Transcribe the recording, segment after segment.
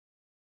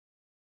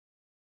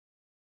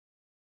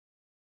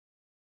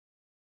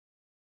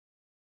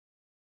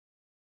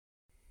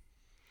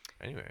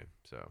Anyway,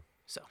 so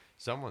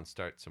someone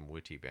start some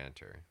witty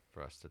banter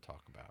for us to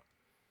talk about.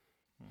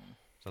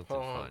 Something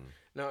fun.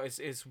 No, it's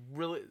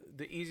really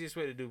the easiest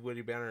way to do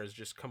witty banter is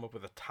just come up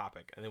with a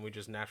topic, and then we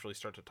just naturally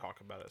start to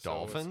talk about it.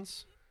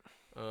 Dolphins?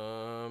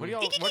 So What do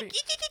y'all?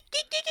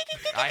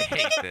 I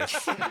hate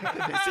this.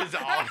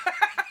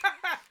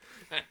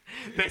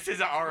 This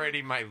is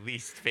already my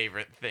least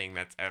favorite thing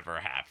that's ever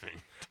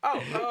happened. I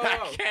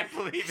can't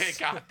believe it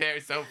got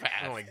there so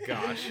fast. Oh my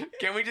gosh!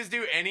 Can we just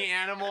do any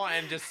animal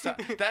and just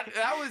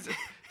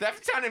that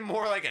sounded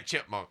more like a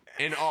chipmunk,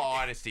 in all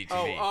honesty, to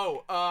me. I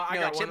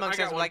got one. Chipmunk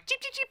sounds like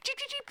cheep, cheep, cheep, cheep,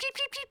 cheep, cheep, cheep,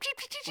 cheep, cheep,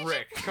 cheep, cheep.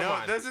 Rick, come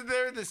on.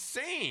 They're the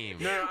same.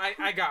 No,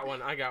 I got one.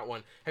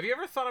 Have you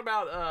ever thought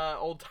about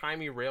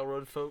old-timey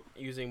railroad folk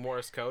using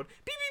Morse code?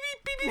 Beep,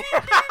 beep, beep, beep,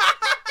 beep, beep, beep,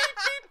 beep,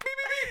 beep, beep,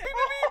 beep, beep.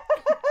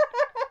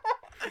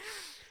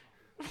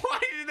 Why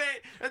did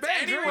they? That's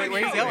Wait,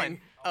 Where are you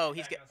going? Oh,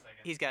 he's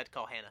got to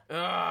call Hannah.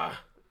 I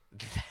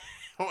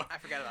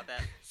forgot about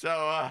that.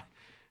 So,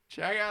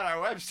 check out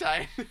our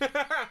website,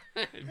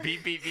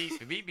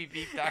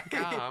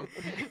 beep.com.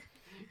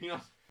 You know,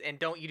 And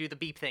don't you do the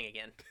beep thing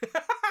again.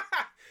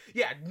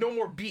 Yeah, no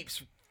more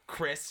beeps,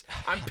 Chris.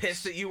 I'm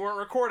pissed that you weren't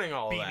recording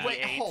all of that.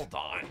 wait, hold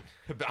on.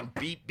 I'm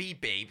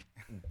beep, babe.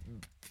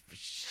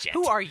 Shit.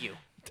 Who are you?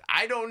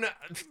 I don't know.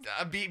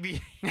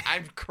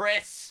 I'm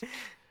Chris.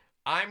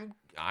 I'm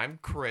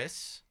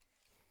Chris,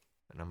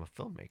 and I'm a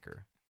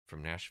filmmaker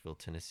from Nashville,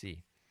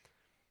 Tennessee.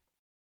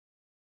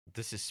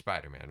 This is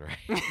Spider-Man, right?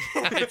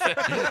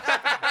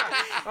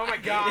 Oh my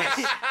gosh.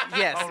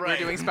 Yes, All right. we're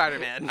doing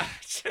Spider-Man.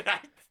 Should I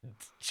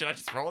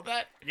just roll with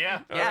that? Yeah.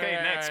 Yeah. Okay,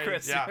 next,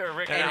 Chris. Yeah.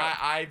 Rick, And you're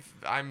up.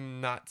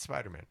 I'm not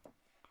Spider-Man.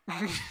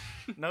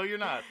 No, you're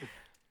not.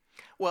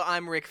 Well,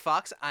 I'm Rick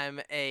Fox.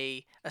 I'm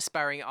a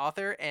aspiring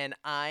author, and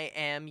I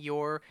am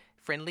your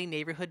friendly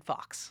neighborhood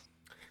fox.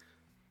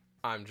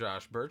 I'm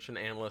Josh Birch, an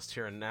analyst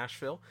here in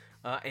Nashville,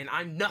 and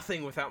I'm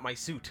nothing without my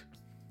suit.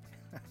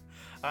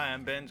 Hi,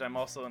 I'm Benj. I'm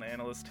also an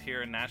analyst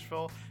here in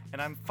Nashville,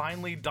 and I'm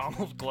finally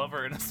Donald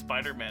Glover in a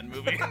Spider-Man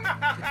movie.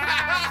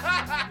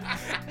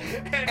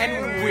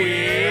 And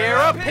we're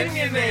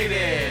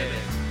opinionated.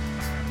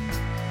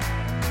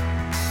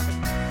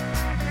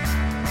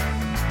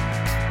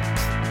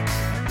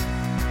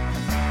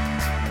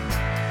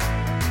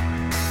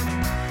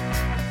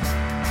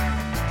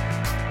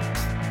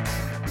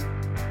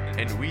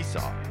 And we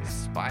saw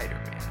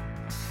Spider-Man.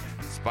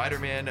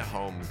 Spider-Man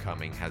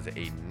Homecoming has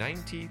a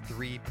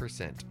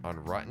 93%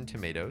 on Rotten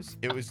Tomatoes.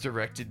 It was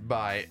directed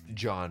by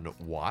John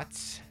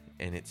Watts,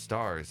 and it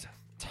stars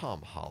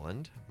Tom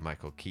Holland,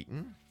 Michael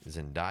Keaton,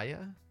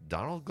 Zendaya,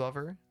 Donald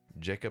Glover,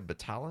 Jacob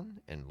Batalon,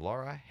 and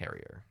Laura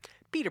Harrier.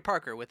 Peter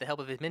Parker, with the help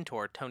of his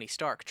mentor, Tony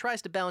Stark,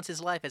 tries to balance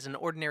his life as an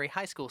ordinary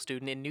high school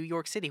student in New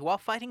York City while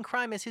fighting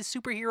crime as his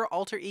superhero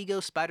alter ego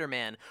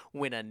Spider-Man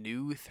when a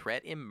new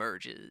threat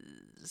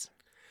emerges.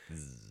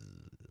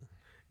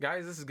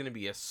 Guys, this is going to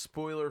be a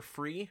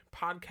spoiler-free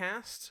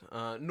podcast.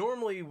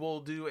 Normally, we'll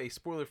do a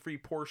spoiler-free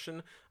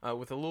portion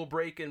with a little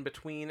break in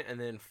between and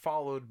then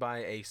followed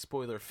by a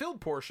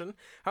spoiler-filled portion.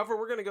 However,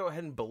 we're going to go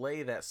ahead and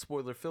belay that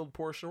spoiler-filled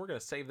portion. We're going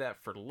to save that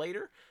for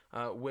later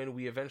when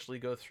we eventually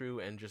go through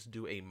and just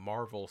do a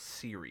Marvel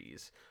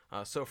series.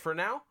 So for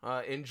now,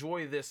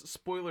 enjoy this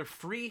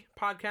spoiler-free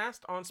podcast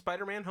on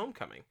Spider-Man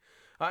Homecoming.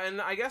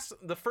 And I guess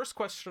the first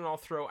question I'll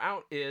throw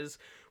out is,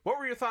 what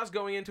were your thoughts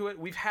going into it?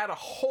 We've had a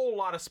whole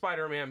lot of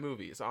Spider-Man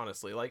movies,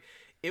 honestly. Like,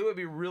 it would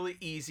be really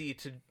easy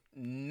to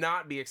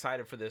not be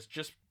excited for this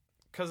just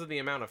because of the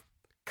amount of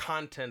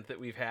content that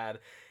we've had.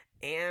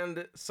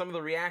 And some of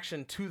the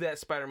reaction to that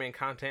Spider-Man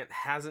content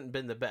hasn't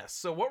been the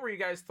best. So what were you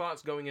guys'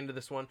 thoughts going into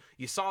this one?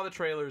 You saw the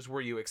trailers.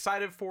 Were you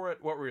excited for it?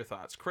 What were your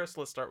thoughts? Chris,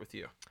 let's start with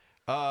you.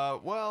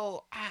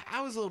 Well,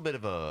 I was a little bit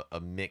of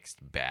a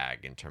mixed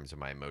bag in terms of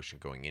my emotion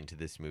going into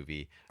this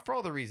movie for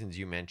all the reasons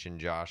you mentioned,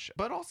 Josh,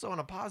 but also on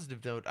a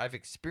positive note, I've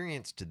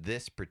experienced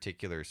this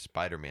particular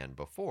Spider-Man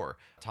before.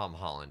 Tom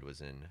Holland was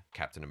in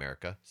Captain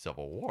America: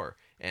 Civil War,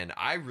 and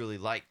I really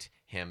liked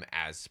him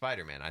as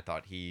Spider-Man. I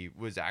thought he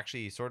was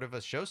actually sort of a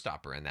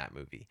showstopper in that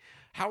movie.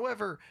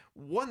 However,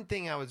 one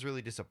thing I was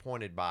really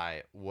disappointed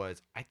by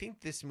was I think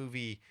this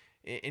movie,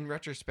 in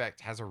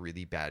retrospect, has a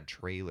really bad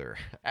trailer.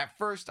 At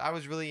first, I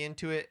was really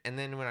into it, and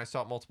then when I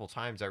saw it multiple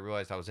times, I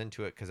realized I was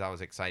into it because I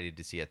was excited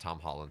to see a Tom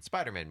Holland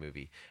Spider-Man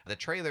movie. The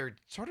trailer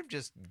sort of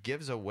just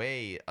gives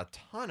away a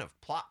ton of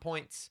plot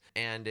points,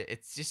 and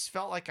it just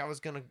felt like I was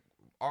going to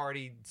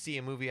already see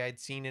a movie I'd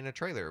seen in a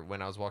trailer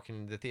when I was walking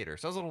into the theater,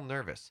 so I was a little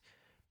nervous.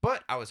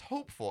 But I was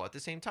hopeful at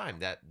the same time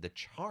that the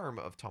charm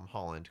of Tom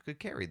Holland could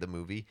carry the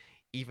movie,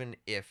 even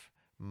if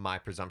my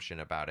presumption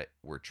about it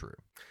were true.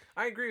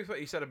 I agree with what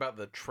you said about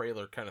the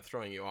trailer kind of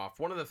throwing you off.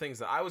 One of the things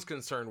that I was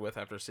concerned with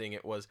after seeing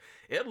it was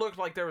it looked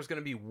like there was going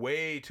to be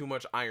way too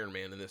much Iron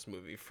Man in this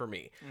movie for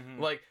me.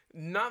 Mm-hmm. Like,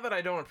 not that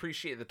I don't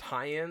appreciate the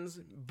tie-ins,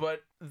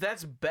 but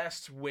that's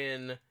best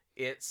when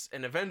it's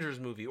an Avengers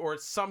movie or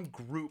it's some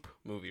group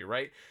movie,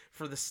 right?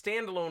 For the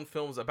standalone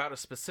films about a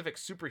specific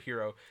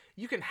superhero,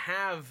 you can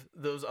have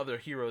those other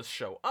heroes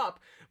show up,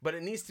 but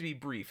it needs to be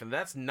brief, and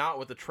that's not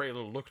what the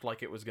trailer looked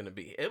like it was going to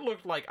be. It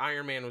looked like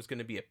Iron Man was going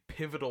to be a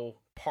pivotal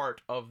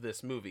part of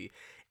this movie,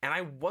 and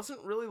I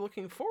wasn't really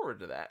looking forward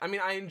to that. I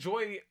mean, I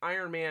enjoy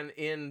Iron Man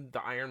in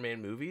the Iron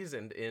Man movies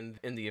and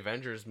in the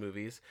Avengers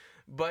movies,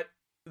 but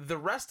the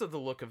rest of the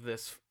look of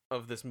this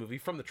movie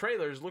from the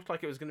trailers looked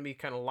like it was going to be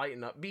kind of light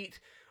and upbeat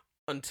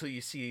until you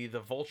see the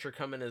Vulture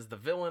come in as the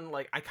villain.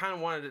 Like, I kind of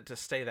wanted it to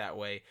stay that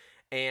way.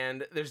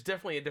 And there's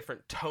definitely a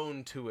different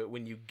tone to it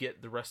when you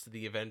get the rest of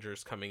the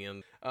Avengers coming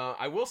in.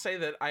 I will say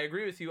that I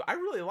agree with you. I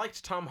really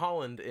liked Tom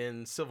Holland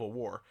in Civil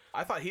War.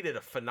 I thought he did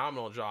a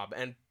phenomenal job.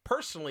 And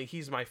personally,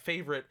 he's my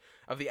favorite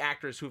of the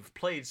actors who've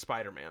played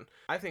Spider-Man.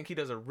 I think he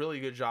does a really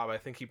good job. I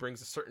think he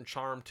brings a certain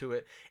charm to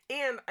it.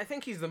 And I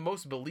think he's the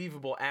most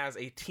believable as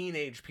a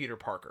teenage Peter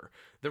Parker.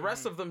 The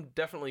rest of them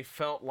definitely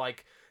felt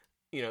like,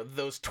 you know,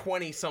 those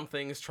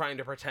 20-somethings trying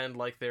to pretend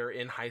like they're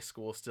in high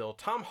school still.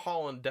 Tom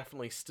Holland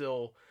definitely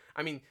still...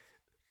 I mean,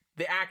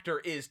 the actor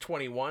is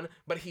 21,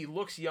 but he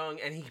looks young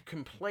and he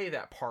can play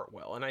that part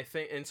well.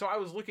 And so I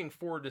was looking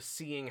forward to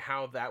seeing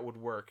how that would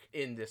work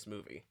in this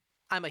movie.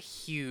 I'm a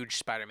huge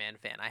Spider-Man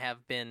fan. I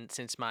have been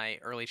since my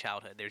early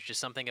childhood. There's just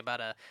something about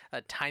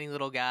a tiny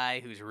little guy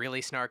who's really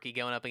snarky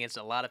going up against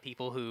a lot of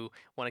people who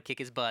want to kick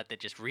his butt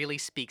that just really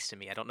speaks to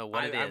me. I don't know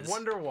what it is. I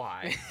wonder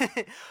why.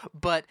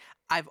 But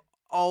I've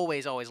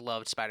always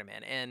loved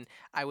Spider-Man, and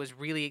I was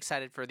really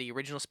excited for the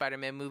original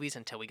Spider-Man movies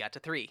until we got to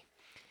 3.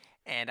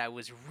 And I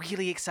was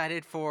really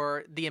excited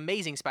for the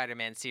Amazing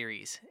Spider-Man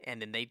series,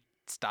 and then they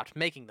stopped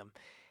making them.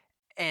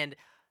 And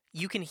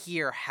you can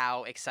hear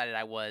how excited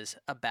I was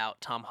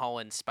about Tom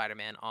Holland's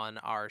Spider-Man on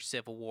our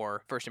Civil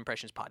War First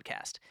Impressions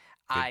podcast.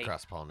 Good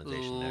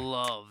cross-pollination there.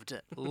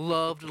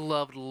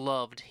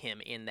 Loved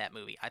him in that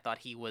movie. I thought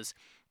he was,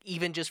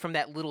 even just from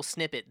that little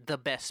snippet, the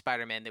best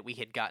Spider-Man that we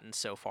had gotten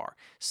so far.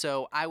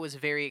 So I was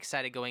very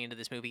excited going into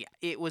this movie.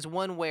 It was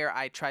one where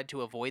I tried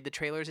to avoid the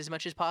trailers as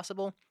much as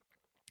possible.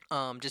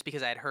 Just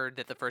because I had heard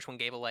that the first one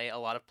gave away a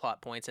lot of plot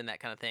points and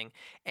that kind of thing.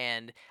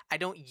 And I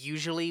don't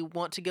usually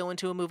want to go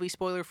into a movie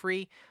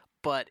spoiler-free,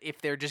 but if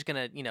they're just going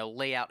to, you know,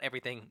 lay out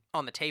everything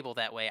on the table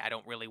that way, I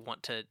don't really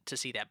want to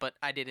see that. But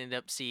I did end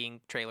up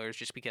seeing trailers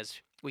just because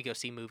we go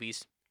see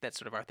movies. That's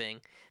sort of our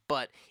thing.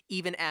 But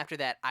even after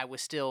that, I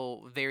was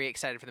still very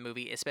excited for the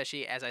movie,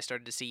 especially as I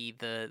started to see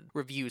the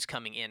reviews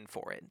coming in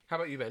for it. How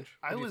about you, Benj?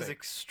 I was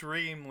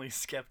extremely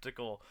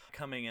skeptical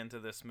coming into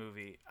this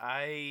movie.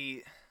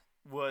 I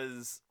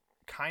was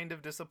kind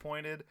of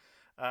disappointed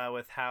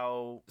with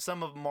how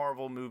some of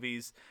Marvel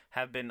movies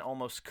have been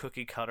almost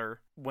cookie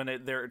cutter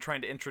when they're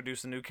trying to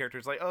introduce a new character.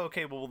 It's like, oh,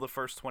 okay, well, the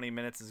first 20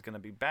 minutes is going to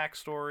be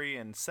backstory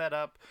and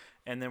setup,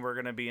 and then we're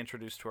going to be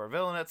introduced to our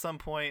villain at some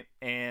point.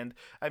 And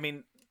I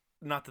mean,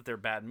 not that they're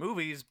bad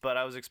movies, but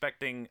I was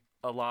expecting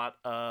a lot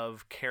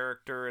of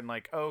character and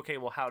like, oh, okay,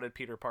 well, how did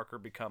Peter Parker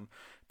become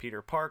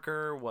Peter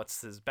Parker?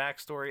 What's his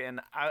backstory? And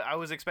I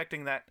was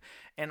expecting that,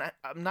 and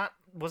I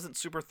wasn't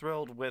super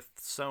thrilled with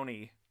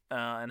Sony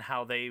and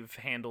how they've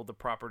handled the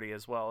property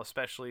as well,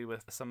 especially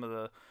with some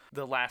of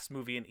the last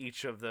movie in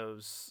each of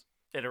those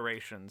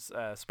iterations,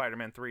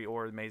 Spider-Man 3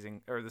 or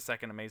the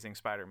second Amazing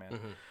Spider-Man.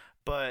 Mm-hmm.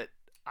 But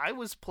I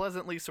was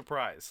pleasantly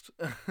surprised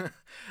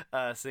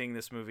seeing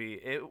this movie.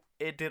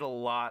 It did a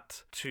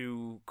lot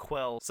to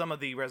quell some of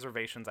the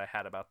reservations I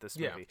had about this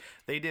movie. Yeah.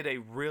 They did a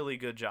really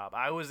good job.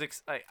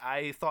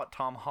 I thought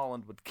Tom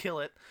Holland would kill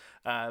it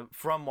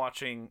from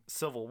watching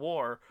Civil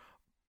War,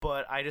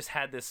 but I just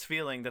had this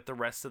feeling that the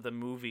rest of the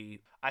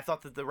movie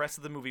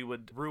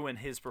would ruin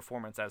his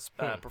performance as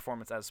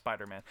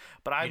Spider-Man.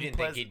 But I didn't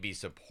think he'd be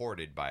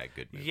supported by a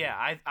good movie.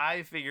 Yeah,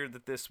 I figured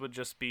that this would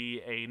just be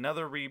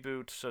another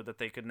reboot so that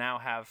they could now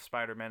have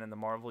Spider-Man in the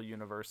Marvel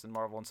universe, and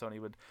Marvel and Sony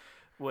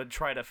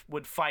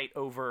would fight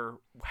over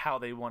how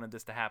they wanted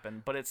this to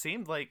happen. But it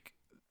seemed like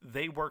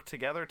they worked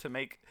together to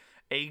make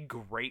a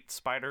great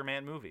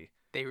Spider-Man movie.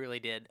 They really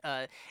did.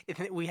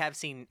 We have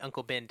seen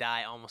Uncle Ben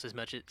die almost as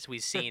much as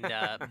we've seen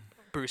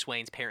Bruce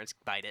Wayne's parents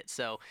bite it.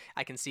 So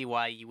I can see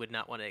why you would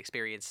not want to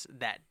experience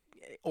that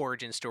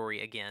origin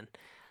story again.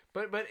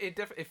 But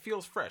it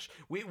feels fresh.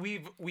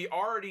 We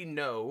already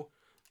know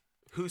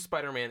who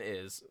Spider-Man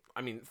is.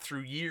 I mean,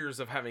 through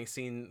years of having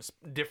seen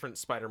different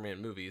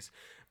Spider-Man movies.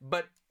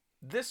 But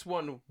this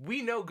one,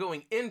 we know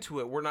going into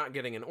it, we're not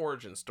getting an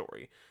origin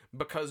story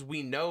because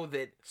we know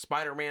that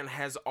Spider-Man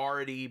has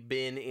already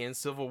been in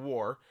Civil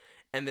War.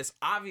 And this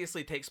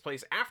obviously takes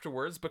place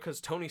afterwards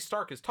because Tony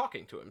Stark is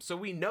talking to him. So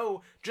we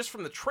know just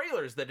from the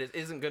trailers that it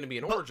isn't going to be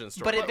an origin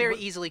story. But it very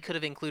easily could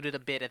have included a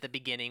bit at the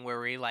beginning where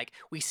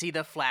we see the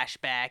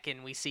flashback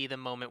and we see the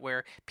moment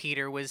where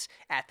Peter was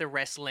at the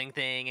wrestling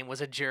thing and was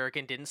a jerk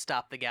and didn't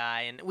stop the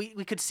guy. And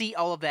we could see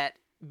all of that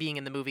being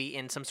in the movie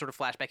in some sort of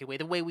flashbacky way.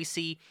 The way we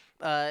see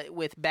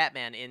with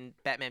Batman in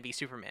Batman v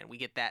Superman. We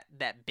get that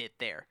bit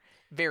there.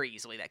 Very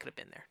easily that could have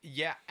been there.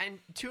 Yeah, and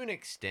to an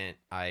extent,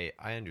 I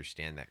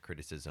understand that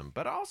criticism,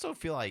 but I also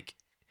feel like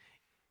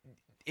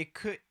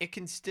it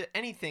can still,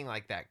 anything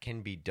like that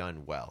can be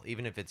done well,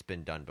 even if it's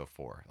been done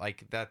before.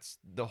 Like, that's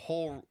the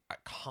whole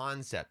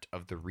concept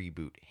of the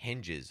reboot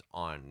hinges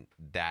on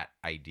that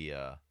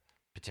idea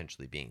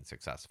potentially being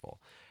successful.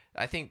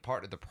 I think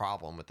part of the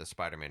problem with the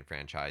Spider-Man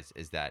franchise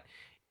is that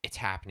it's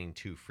happening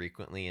too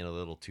frequently and a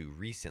little too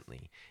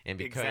recently. And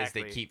because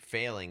they keep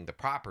failing the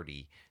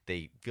property,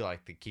 they feel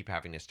like they keep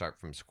having to start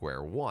from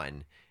square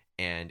one.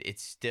 And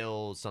it's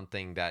still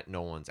something that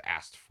no one's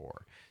asked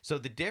for. So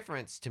the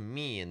difference to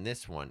me in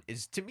this one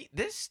is, to me,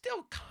 this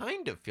still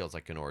kind of feels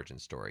like an origin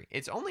story.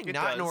 It's only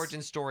not an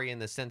origin story in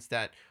the sense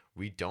that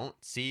we don't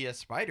see a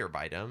spider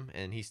bite him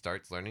and he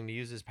starts learning to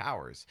use his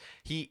powers.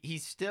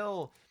 He's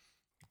still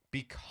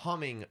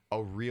becoming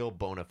a real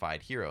bona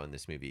fide hero in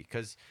this movie,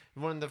 because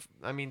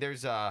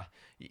there's I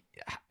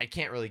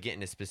can't really get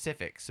into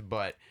specifics,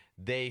 but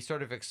they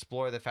sort of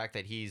explore the fact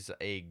that he's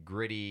a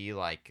gritty,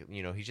 like,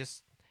 he's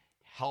just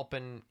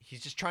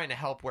trying to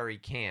help where he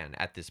can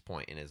at this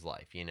point in his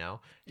life.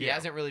 He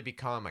hasn't really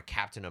become a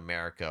Captain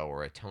America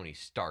or a Tony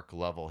Stark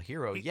level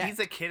hero yet. He's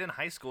a kid in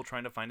high school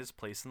trying to find his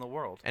place in the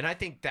world. And I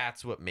think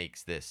that's what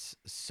makes this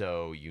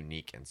so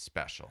unique and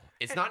special.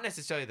 It's not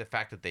necessarily the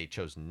fact that they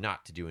chose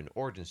not to do an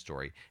origin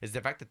story. It's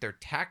the fact that they're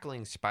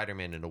tackling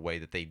Spider-Man in a way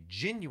that they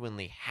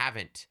genuinely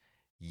haven't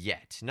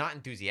yet. Not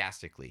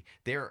enthusiastically.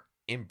 They're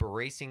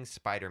embracing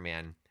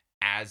Spider-Man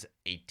as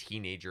a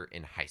teenager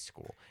in high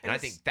school. And I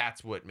think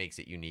that's what makes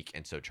it unique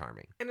and so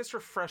charming. And it's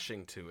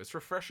refreshing, too. It's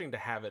refreshing to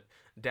have it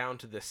down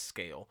to this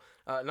scale.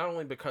 Not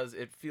only because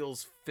it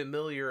feels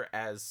familiar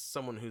as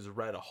someone who's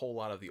read a whole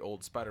lot of the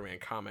old Spider-Man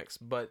comics,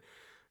 but,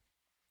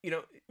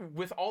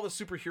 with all the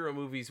superhero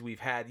movies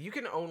we've had, you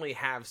can only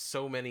have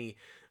so many,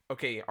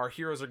 okay, our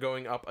heroes are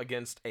going up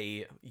against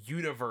a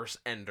universe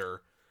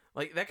ender.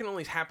 Like, that can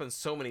only happen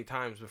so many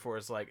times before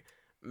it's like,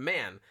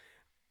 man,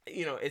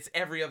 it's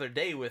every other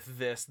day with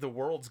this, the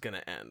world's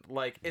gonna end.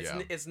 Like,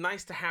 it's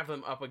nice to have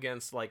them up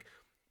against, like,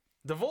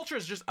 the Vulture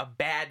is just a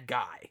bad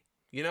guy,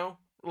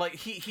 Like,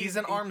 he's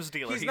an arms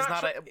dealer. He's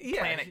not a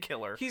planet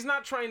killer. He's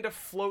not trying to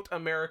float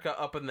America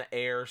up in the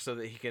air so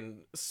that he can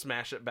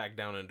smash it back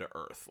down into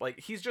Earth.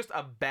 Like, he's just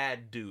a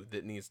bad dude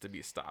that needs to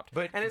be stopped.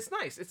 And it's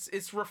nice.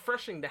 It's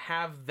refreshing to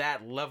have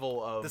that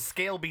level of... the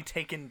scale be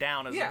taken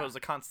down as opposed to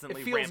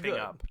constantly ramping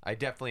up. I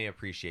definitely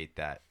appreciate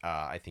that.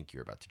 I think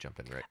you're about to jump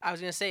in, Rick. I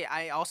was going to say,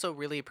 I also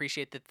really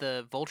appreciate that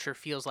the Vulture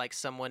feels like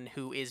someone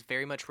who is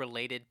very much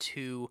related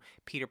to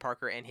Peter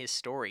Parker and his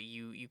story.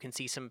 You can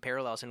see some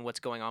parallels in what's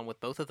going on with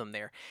both of them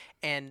there.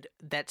 And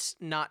that's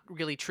not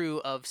really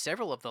true of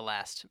several of the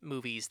last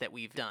movies that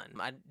we've done.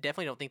 I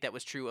definitely don't think that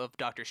was true of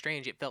Doctor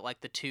Strange. It felt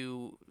like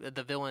the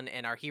villain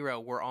and our hero,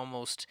 were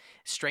almost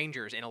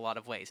strangers in a lot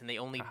of ways, and they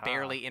only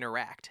barely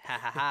interact. Ha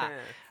ha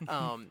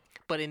ha.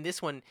 But in this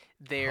one,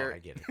 they're... I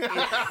get it.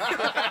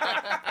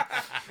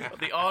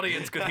 The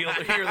audience could hear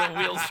the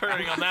wheels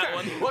turning on that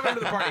one. Welcome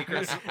to the party,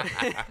 Chris.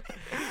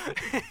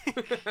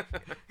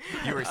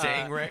 You were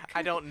saying, Rick?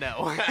 I don't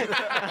know.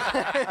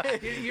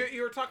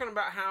 You were talking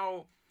about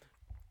how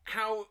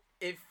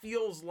it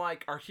feels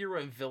like our hero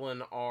and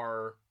villain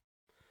are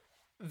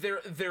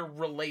they're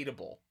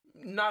relatable,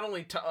 not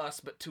only to us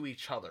but to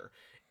each other,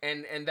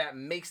 and that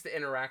makes the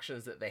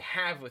interactions that they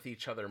have with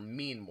each other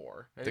mean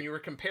more. And you were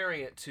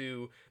comparing it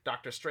to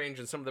Doctor Strange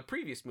and some of the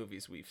previous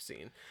movies we've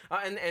seen,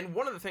 and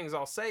one of the things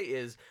I'll say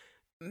is,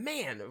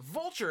 man,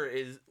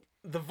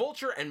 the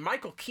Vulture and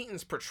Michael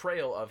Keaton's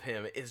portrayal of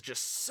him is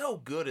just so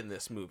good in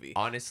this movie.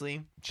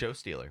 Honestly, show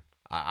stealer.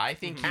 I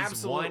think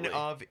he's one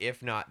of,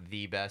 if not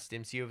the best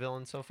MCU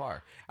villain so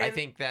far. I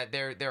think that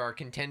there are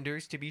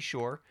contenders, to be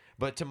sure,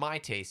 but to my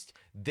taste,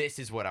 this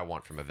is what I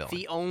want from a villain.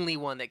 The only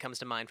one that comes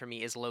to mind for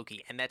me is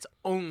Loki, and that's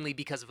only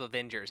because of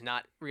Avengers,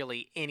 not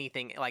really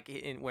anything like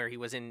where he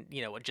was in,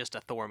 just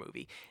a Thor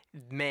movie.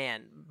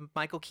 Man,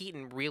 Michael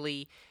Keaton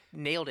really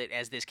nailed it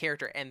as this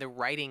character, and the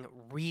writing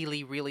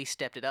really, really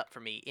stepped it up for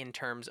me in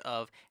terms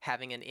of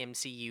having an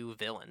MCU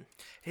villain.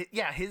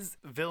 Yeah, his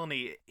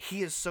villainy,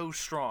 he is so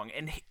strong,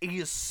 and he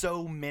is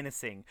so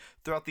menacing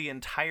throughout the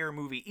entire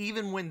movie.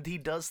 Even when he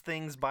does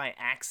things by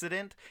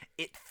accident,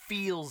 it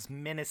feels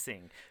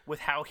menacing with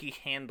how he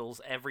handles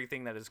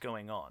everything that is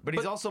going on. But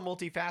he's also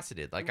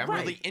multifaceted. Like, I'm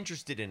really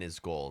interested in his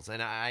goals,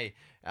 and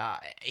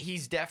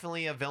he's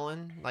definitely a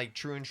villain, like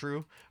true and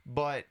true,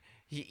 but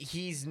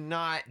he's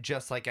not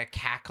just like a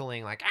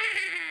cackling, like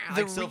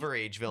Silver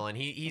Age villain.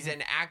 He's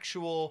an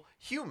actual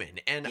human,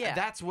 and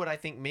that's what I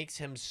think makes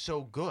him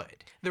so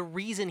good. The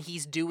reason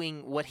he's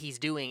doing what he's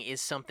doing is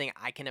something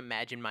I can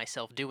imagine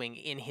myself doing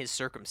in his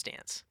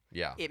circumstance.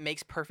 Yeah. It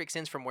makes perfect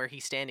sense from where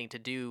he's standing to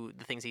do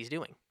the things he's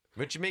doing.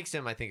 Which makes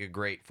him, I think, a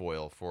great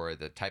foil for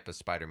the type of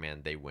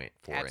Spider-Man they went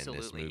for in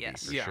this movie,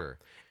 yes. for sure.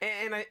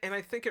 And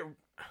I think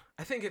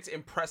I think it's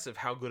impressive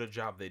how good a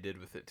job they did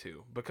with it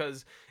too.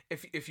 Because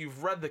if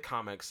you've read the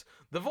comics,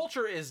 the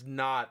Vulture is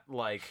not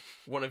like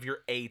one of your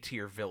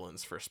A-tier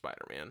villains for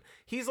Spider-Man.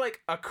 He's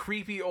like a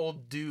creepy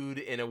old dude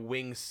in a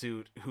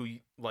wingsuit who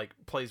like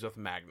plays with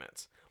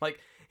magnets. Like,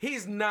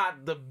 he's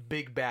not the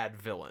big bad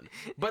villain,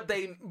 but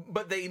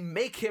they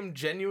make him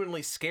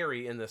genuinely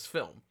scary in this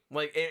film.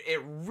 Like,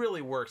 it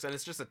really works, and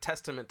it's just a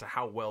testament to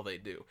how well they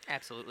do.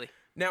 Absolutely.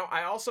 Now,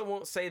 I also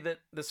won't say that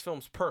this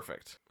film's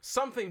perfect.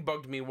 Something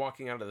bugged me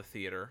walking out of the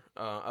theater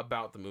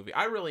about the movie.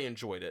 I really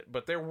enjoyed it,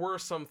 but there were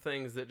some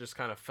things that just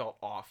kind of felt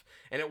off.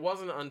 And it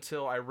wasn't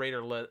until I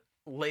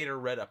later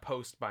read a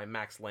post by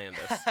Max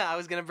Landis I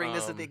was going to bring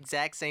the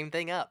exact same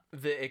thing up.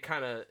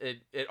 that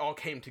it all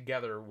came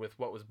together with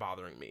what was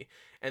bothering me.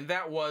 And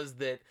that was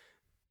that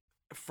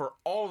for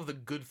all of the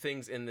good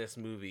things in this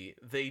movie,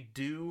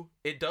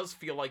 it does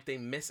feel like they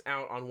miss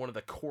out on one of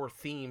the core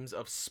themes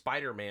of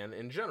Spider-Man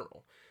in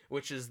general,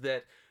 which is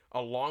that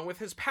along with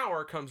his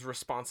power comes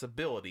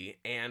responsibility,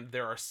 and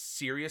there are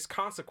serious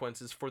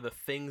consequences for the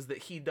things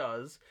that he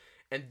does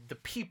and the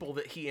people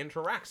that he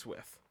interacts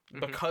with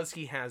because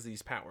he has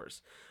these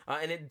powers.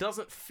 And it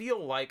doesn't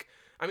feel like,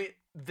 I mean,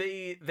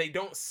 they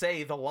don't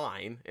say the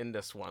line in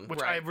this one.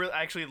 Which I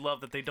actually love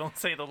that they don't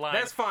say the line.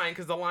 That's fine,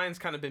 because the line's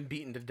kind of been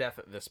beaten to death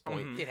at this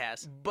point. It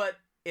has. But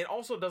it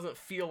also doesn't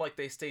feel like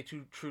they stay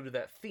too true to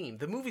that theme.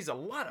 The movie's a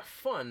lot of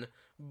fun,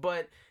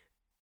 but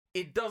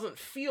it doesn't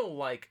feel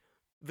like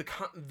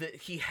that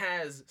he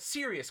has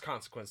serious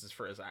consequences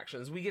for his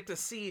actions. We get to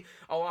see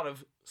a lot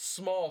of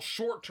small,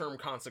 short-term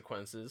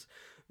consequences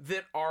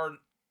that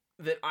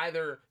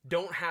either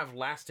don't have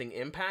lasting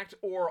impact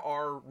or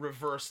are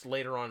reversed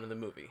later on in the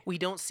movie. We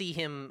don't see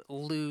him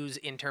lose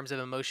in terms of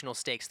emotional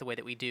stakes the way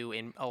that we do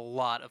in a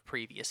lot of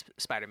previous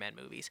Spider-Man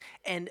movies.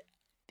 And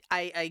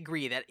I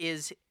agree, that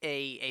is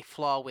a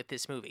flaw with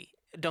this movie.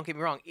 Don't get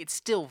me wrong, it's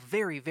still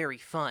very, very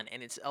fun,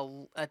 and it's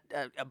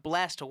a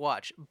blast to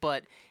watch,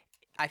 but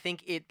I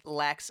think it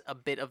lacks a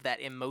bit of that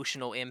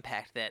emotional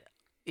impact that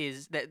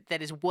is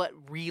what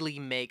really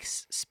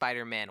makes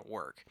Spider-Man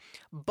work.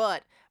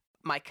 But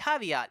my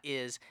caveat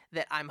is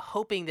that I'm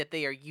hoping that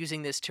they are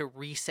using this to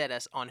reset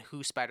us on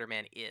who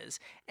Spider-Man is,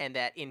 and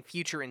that in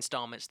future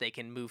installments they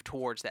can move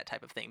towards that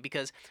type of thing,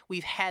 because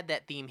we've had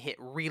that theme hit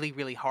really,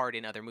 really hard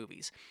in other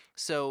movies.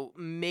 So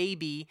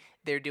maybe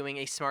they're doing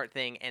a smart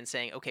thing and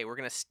saying, okay, we're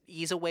going to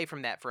ease away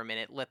from that for a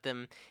minute, let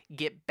them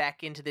get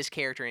back into this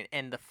character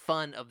and the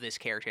fun of this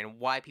character and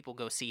why people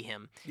go see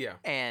him. Yeah.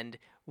 And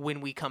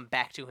when we come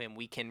back to him,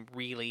 we can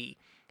really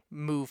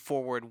move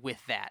forward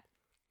with that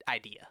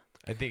idea.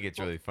 I think it's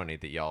really funny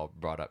that y'all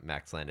brought up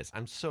Max Landis.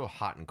 I'm so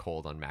hot and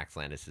cold on Max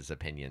Landis's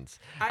opinions.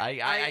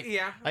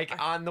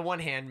 On the one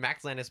hand,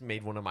 Max Landis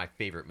made one of my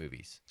favorite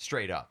movies,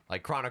 straight up.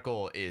 Like,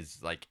 Chronicle is,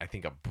 like, I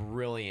think a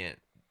brilliant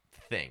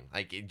thing.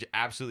 Like,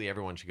 absolutely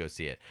everyone should go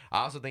see it. I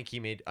also think he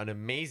made an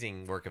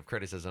amazing work of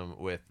criticism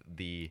with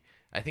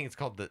I think it's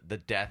called the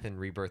Death and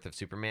Rebirth of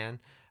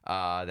Superman,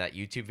 that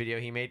YouTube video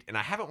he made. And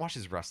I haven't watched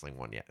his wrestling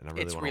one yet, and I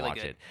really want to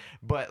watch it.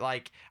 But,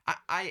 like,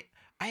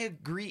 I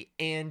agree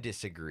and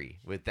disagree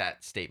with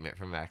that statement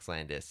from Max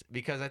Landis,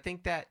 because I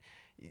think that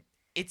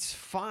it's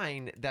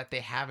fine that they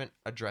haven't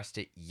addressed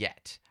it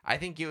yet. I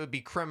think it would be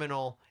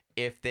criminal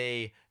if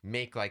they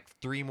make like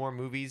 3 more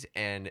movies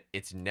and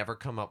it's never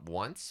come up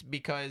once,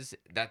 because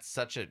that's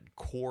such a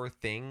core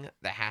thing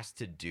that has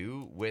to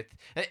do with,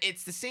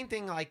 it's the same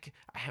thing, like,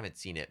 I haven't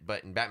seen it,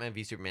 but in Batman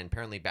v Superman,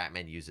 apparently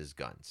Batman uses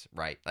guns,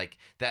 right? Like,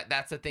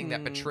 that's the thing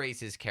that betrays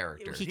his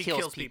character. He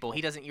kills people. He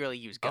doesn't really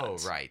use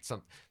guns. Oh, right.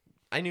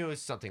 I knew it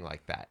was something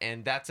like that,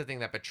 and that's the thing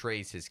that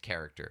betrays his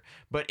character.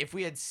 But if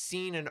we had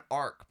seen an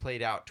arc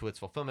played out to its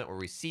fulfillment where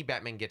we see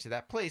Batman get to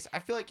that place, I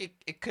feel like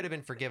it could have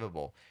been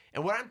forgivable.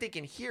 And what I'm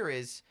thinking here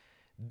is,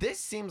 this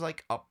seems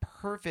like a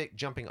perfect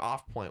jumping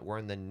off point where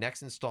in the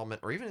next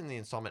installment, or even in the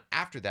installment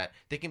after that,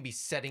 they can be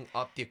setting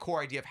up the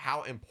core idea of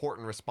how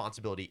important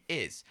responsibility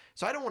is.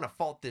 So I don't want to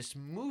fault this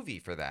movie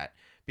for that,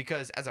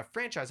 because as a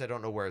franchise, I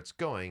don't know where it's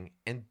going,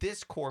 and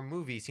this core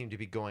movie seemed to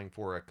be going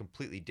for a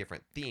completely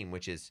different theme,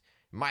 which is,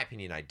 in my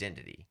opinion,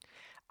 identity.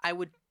 I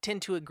would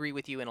tend to agree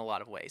with you in a lot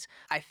of ways.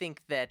 I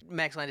think that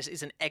Max Landis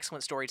is an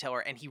excellent storyteller,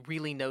 and he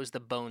really knows the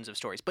bones of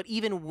stories. But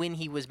even when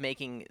he was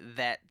making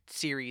that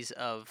series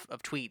of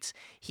tweets,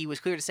 he was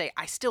clear to say,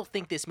 I still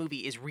think this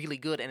movie is really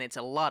good and it's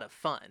a lot of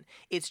fun.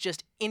 It's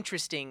just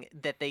interesting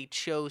that they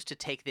chose to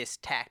take this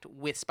tact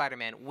with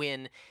Spider-Man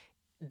when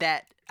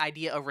that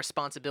idea of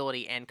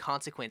responsibility and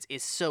consequence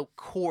is so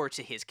core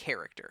to his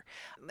character.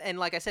 And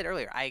like I said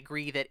earlier, I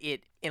agree that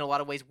it, in a lot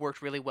of ways,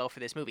 worked really well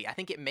for this movie. I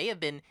think it may have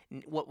been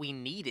what we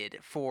needed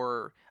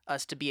for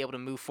us to be able to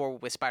move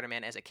forward with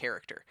Spider-Man as a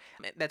character.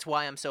 That's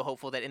why I'm so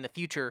hopeful that in the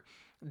future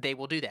they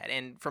will do that.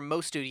 And for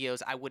most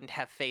studios, I wouldn't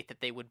have faith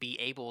that they would be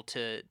able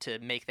to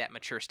make that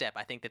mature step.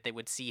 I think that they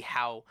would see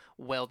how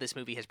well this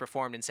movie has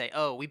performed and say,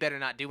 oh, we better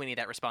not do any of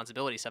that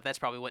responsibility stuff. That's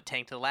probably what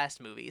tanked the last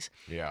movies.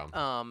 Yeah.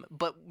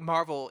 But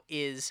Marvel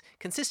is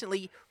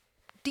consistently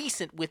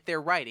decent with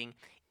their writing,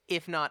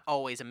 if not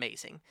always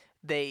amazing.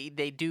 they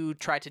do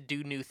try to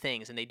do new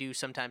things, and they do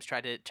sometimes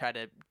try to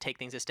take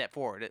things a step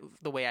forward,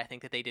 the way I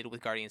think that they did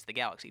with Guardians of the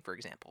Galaxy, for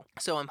example.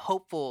 So I'm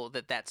hopeful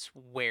that that's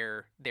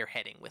where they're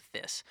heading with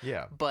this.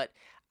 Yeah. But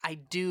I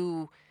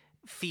do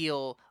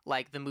feel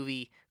like the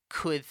movie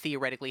could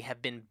theoretically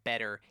have been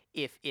better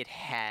if it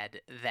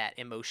had that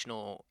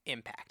emotional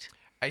impact.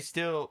 I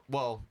do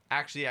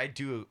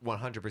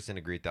 100%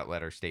 agree with that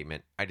latter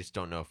statement. I just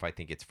don't know if I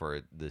think it's for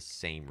the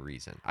same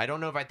reason. I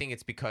don't know if I think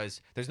it's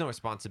because there's no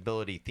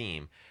responsibility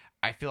theme.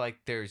 I feel like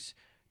there's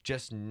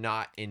just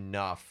not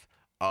enough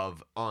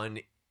of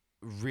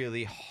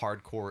really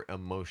hardcore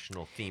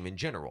emotional theme in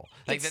general.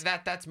 Like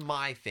that's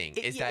my thing.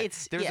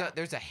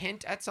 There's a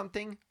hint at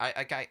something.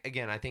 I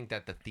think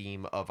that the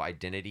theme of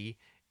identity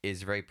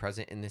is very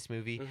present in this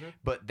movie,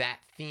 but that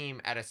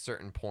theme at a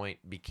certain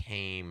point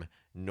became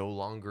no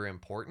longer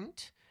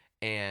important,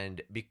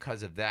 and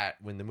because of that,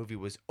 when the movie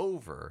was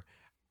over,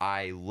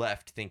 I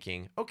left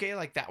thinking, okay,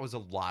 like that was a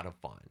lot of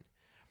fun.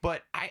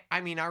 But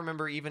I mean, I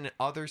remember even in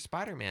other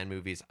Spider-Man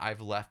movies,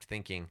 I've left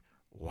thinking,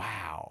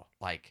 wow,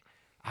 like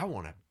I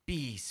want to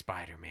be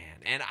Spider-Man,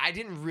 and I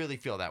didn't really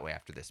feel that way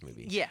after this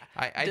movie. Yeah,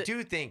 I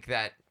do think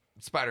that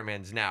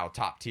Spider-Man's now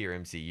top tier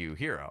MCU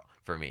hero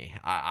for me.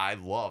 I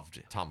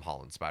loved Tom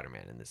Holland's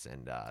Spider-Man in this,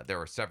 and there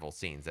were several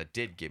scenes that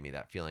did give me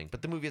that feeling,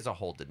 but the movie as a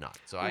whole did not.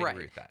 So I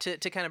agree with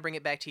that. To kind of bring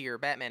it back to your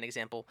Batman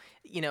example,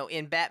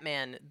 in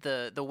Batman,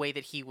 the way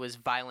that he was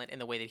violent and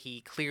the way that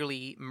he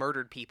clearly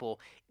murdered people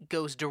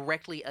goes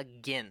directly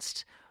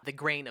against the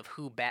grain of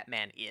who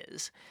Batman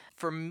is.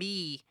 For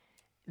me,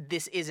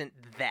 this isn't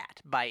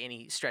that by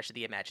any stretch of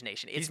the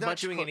imagination. He's not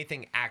doing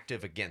anything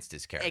active against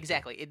his character.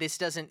 Exactly. This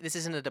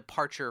isn't a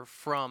departure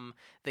from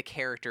the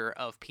character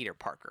of Peter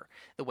Parker,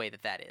 the way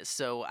that is.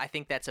 So I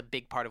think that's a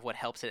big part of what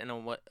helps it, and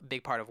a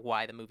big part of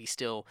why the movie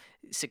still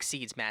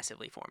succeeds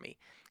massively for me.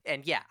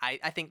 And yeah,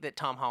 I think that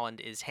Tom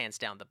Holland is hands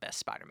down the best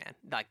Spider-Man.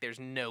 Like, there's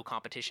no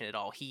competition at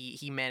all.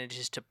 He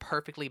manages to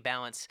perfectly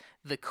balance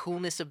the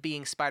coolness of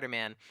being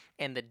Spider-Man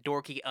and the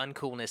dorky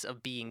uncoolness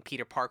of being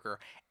Peter Parker,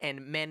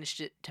 and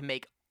managed to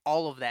make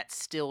all of that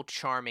still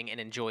charming and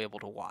enjoyable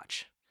to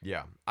watch.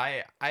 Yeah,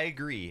 I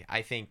agree.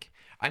 I think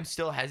I'm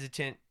still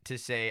hesitant to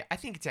say I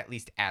think it's at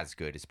least as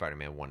good as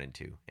Spider-Man 1 and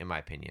 2, in my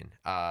opinion.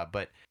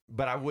 But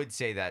I would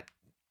say that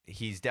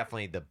he's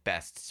definitely the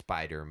best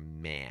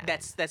Spider-Man.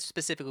 That's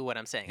specifically what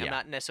I'm saying. Yeah. I'm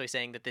not necessarily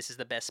saying that this is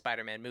the best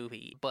Spider-Man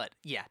movie, but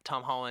yeah,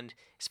 Tom Holland,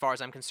 as far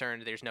as I'm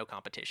concerned, there's no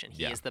competition.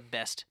 He is the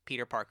best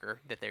Peter Parker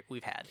that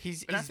we've had.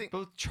 He's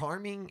both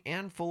charming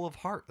and full of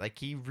heart. Like,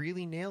 he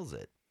really nails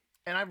it.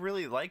 And I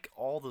really like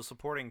all the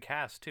supporting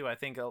cast, too. I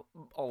think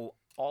all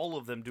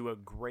of them do a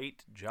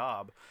great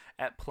job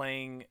at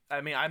playing.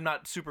 I mean, I'm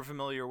not super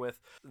familiar with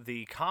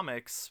the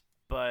comics,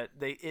 but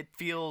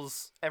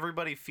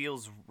everybody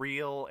feels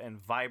real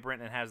and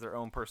vibrant and has their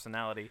own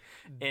personality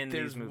in these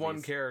movies. There's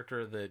one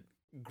character that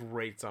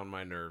grates on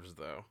my nerves,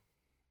 though.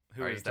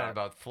 Are you talking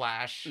about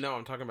Flash? No,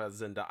 I'm talking about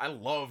Zendaya. I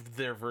loved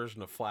their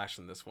version of Flash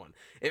in this one.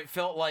 It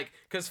felt like,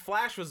 because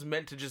Flash was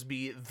meant to just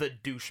be the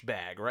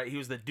douchebag, right? He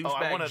was the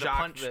douchebag I wanted jock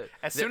to punch.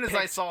 As soon as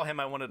I saw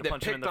him, I wanted to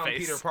punch him in the face.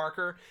 Peter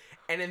Parker,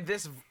 and in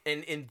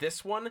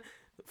this one,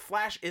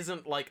 Flash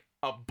isn't like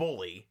a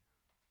bully.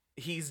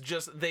 He's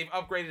just, they've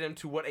upgraded him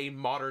to what a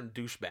modern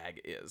douchebag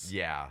is.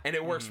 Yeah. And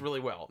it works really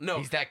well. No,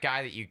 he's that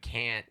guy that you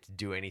can't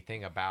do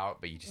anything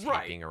about, but you just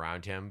hate being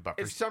around him. But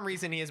for some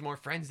reason, he has more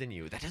friends than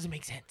you. That doesn't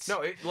make sense.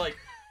 No,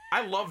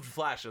 I loved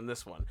Flash in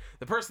this one.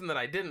 The person that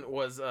I didn't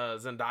was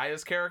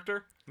Zendaya's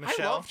character.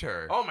 Michelle. I loved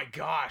her. Oh my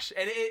gosh.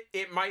 And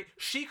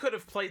she could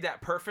have played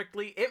that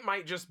perfectly. It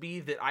might just be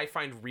that I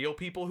find real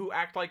people who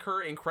act like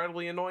her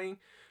incredibly annoying.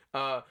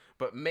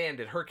 But man,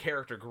 did her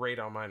character grate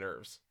on my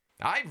nerves.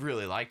 I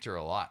really liked her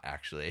a lot,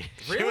 actually.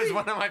 Really? She was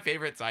one of my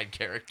favorite side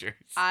characters.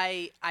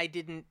 I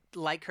didn't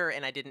like her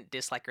and I didn't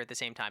dislike her at the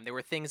same time. There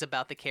were things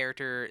about the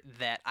character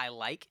that I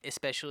like,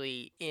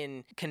 especially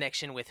in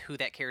connection with who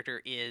that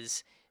character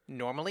is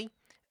normally.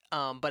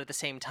 But at the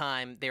same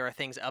time, there are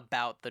things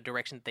about the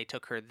direction that they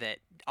took her that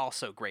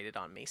also grated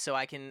on me. So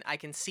I can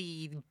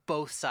see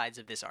both sides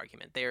of this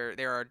argument. There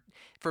are,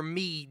 for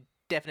me,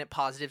 definite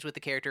positives with the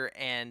character,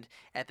 and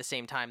at the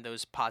same time,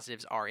 those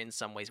positives are in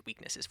some ways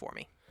weaknesses for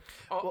me.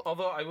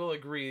 Although I will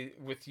agree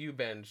with you,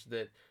 Benj,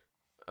 that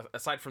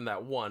aside from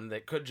that one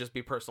that could just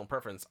be personal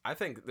preference, I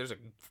think there's a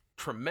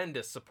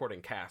tremendous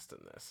supporting cast in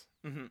this.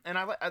 Mm-hmm. And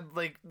I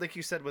like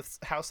you said, with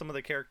how some of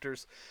the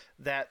characters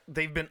that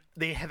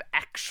they have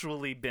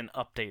actually been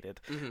updated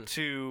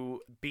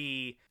to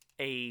be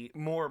a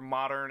more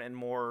modern and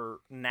more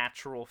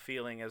natural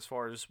feeling as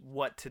far as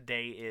what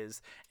today is,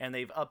 and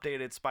they've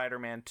updated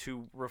Spider-Man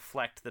to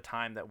reflect the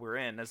time that we're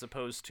in, as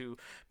opposed to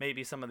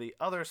maybe some of the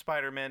other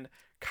Spider-Men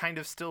kind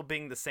of still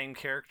being the same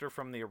character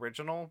from the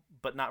original,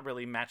 but not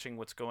really matching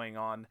what's going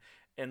on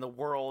in the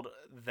world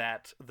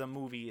that the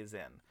movie is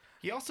in.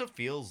 He also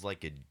feels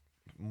like a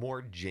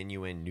more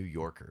genuine New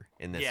Yorker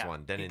in this Yeah,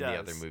 one than he in the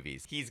other does.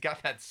 movies. He's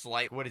got that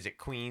slight, what is it,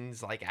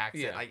 Queens like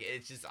accent. Yeah. Like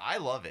it's just, I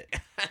love it.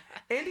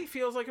 And he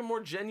feels like a more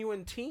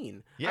genuine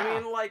teen. Yeah, I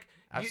mean, like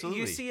you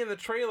absolutely. see in the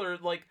trailer,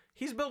 like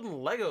he's building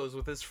Legos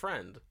with his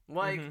friend.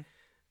 Like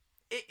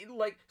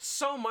like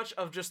so much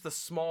of just the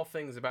small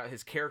things about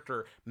his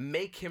character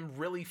make him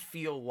really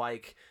feel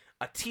like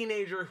a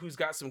teenager who's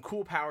got some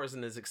cool powers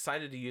and is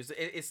excited to use it.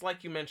 It's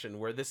like you mentioned,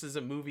 where this is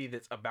a movie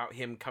that's about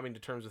him coming to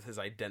terms with his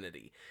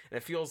identity. And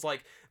it feels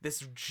like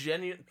this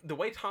genuine, the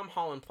way Tom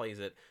Holland plays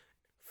it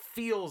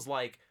feels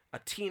like a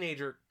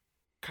teenager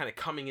kind of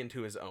coming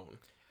into his own.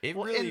 It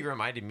Well, really and-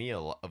 reminded me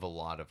of a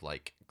lot of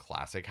like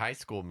classic high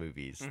school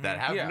movies that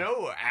have Yeah.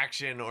 no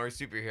action or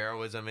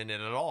superheroism in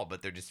it at all,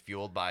 but they're just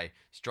fueled by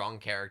strong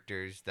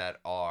characters that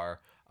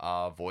are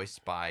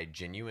voiced by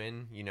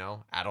genuine,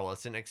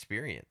 adolescent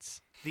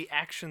experience. The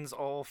actions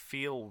all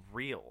feel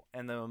real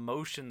and the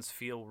emotions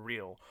feel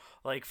real.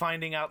 Like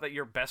finding out that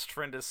your best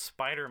friend is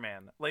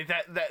Spider-Man. Like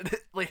that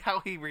like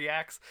how he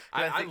reacts.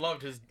 I think-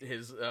 loved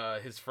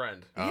his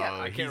friend. Yeah,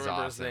 Oh, I can't he's remember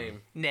awesome. his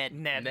name. Ned.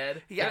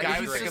 Ned? Yeah, The guy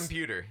he's with the just-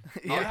 computer.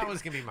 Yeah. Oh, that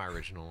was gonna be my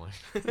original one.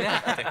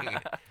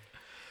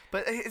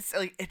 But it's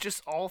like it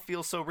just all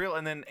feels so real.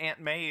 And then Aunt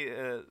May,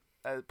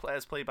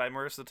 as played by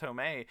Marissa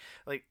Tomei,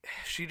 like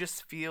she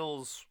just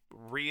feels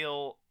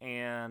real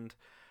and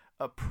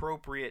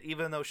appropriate,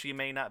 even though she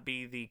may not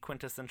be the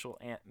quintessential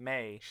Aunt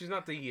May. She's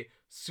not the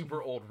super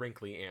old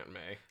wrinkly Aunt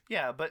May.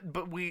 Yeah,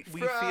 but we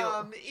feel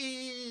From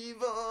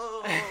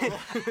evil.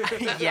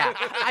 Yeah,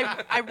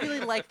 I really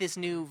like this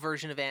new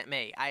version of Aunt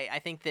May. I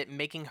think that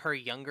making her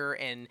younger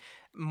and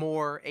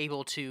more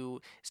able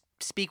to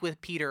speak with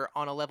Peter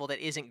on a level that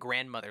isn't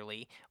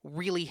grandmotherly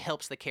really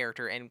helps the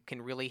character and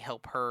can really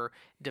help her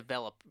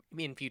develop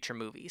in future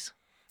movies.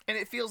 and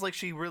it feels like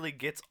she really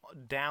gets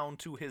down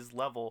to his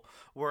level,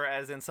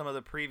 whereas in some of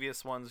the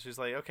previous ones she's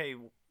like, okay,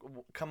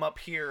 come up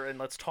here and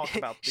let's talk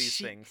about these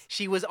things.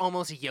 She was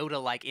almost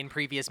Yoda-like in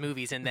previous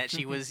movies in that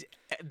she was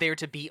there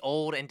to be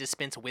old and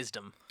dispense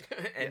wisdom.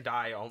 And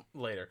die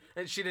later.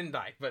 And she didn't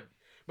die, but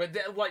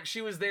like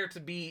she was there to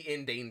be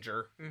in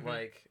danger.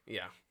 Like,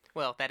 yeah.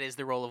 Well, that is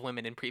the role of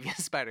women in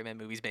previous Spider-Man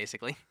movies,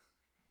 basically.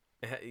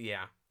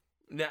 Yeah.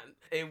 Now,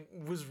 it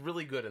was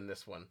really good in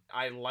this one.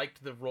 I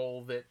liked the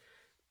role that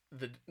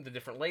the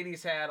different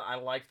ladies had. I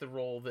liked the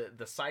role that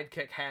the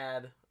sidekick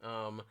had.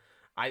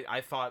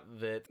 I thought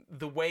that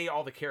the way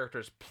all the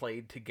characters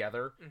played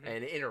together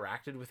and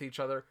interacted with each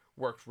other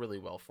worked really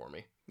well for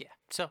me. Yeah.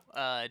 So,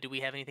 do we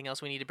have anything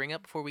else we need to bring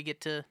up before we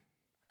get to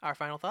our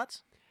final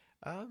thoughts?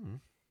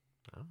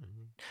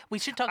 We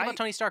should talk about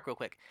Tony Stark real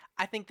quick.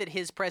 I think that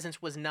his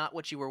presence was not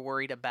what you were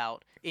worried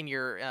about in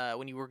your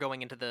when you were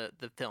going into the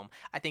film.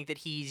 I think that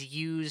he's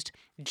used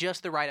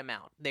just the right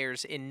amount.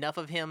 There's enough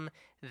of him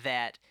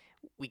that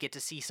we get to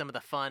see some of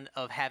the fun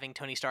of having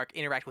Tony Stark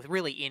interact with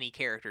really any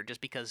character,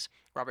 just because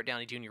Robert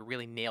Downey Jr.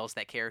 really nails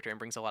that character and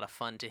brings a lot of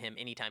fun to him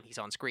anytime he's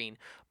on screen,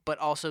 but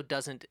also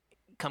doesn't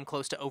come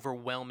close to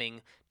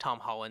overwhelming Tom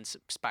Holland's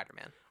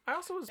Spider-Man. I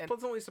also was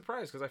pleasantly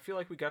surprised because I feel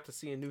like we got to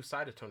see a new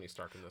side of Tony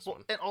Stark in this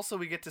one. And also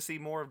we get to see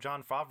more of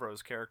Jon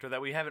Favreau's character that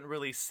we haven't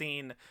really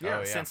seen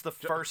Yeah. since the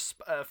first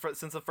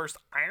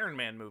Iron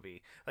Man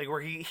movie, like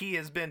where he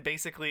has been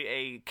basically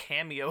a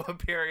cameo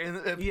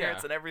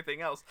appearance and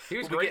everything else. He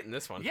was But we great get- in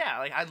this one. Yeah,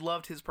 like I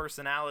loved his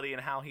personality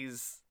and how he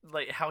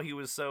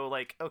was so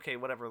like, okay,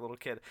 whatever, little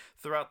kid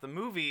throughout the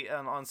movie,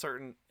 on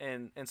certain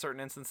in certain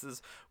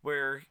instances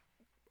where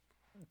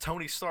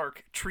Tony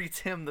Stark treats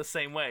him the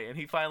same way, and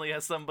he finally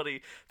has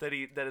somebody that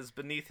is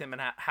beneath him,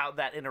 and how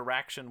that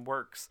interaction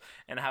works,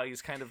 and how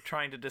he's kind of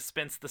trying to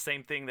dispense the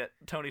same thing that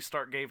Tony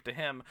Stark gave to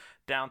him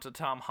down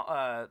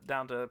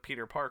to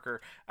Peter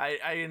Parker.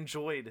 I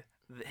enjoyed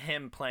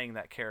him playing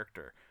that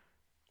character.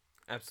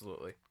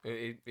 Absolutely.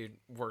 It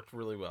worked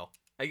really well.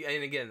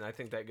 And again, I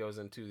think that goes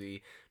into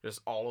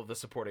just all of the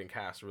supporting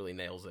cast really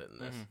nails it in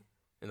this,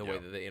 in the way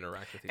that they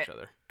interact with each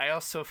other. I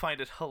also find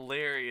it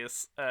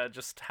hilarious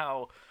just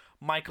how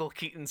Michael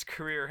Keaton's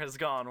career has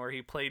gone, where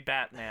he played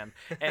Batman,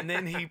 and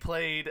then he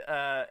played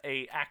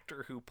a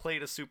actor who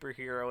played a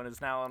superhero and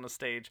is now on the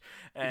stage,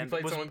 and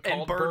played was someone in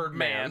called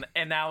Birdman, Birdman.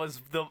 and now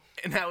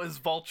is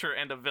Vulture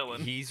and a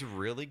villain. He's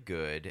really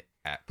good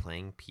at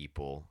playing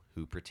people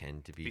who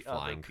pretend to be The other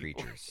flying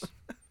people. creatures.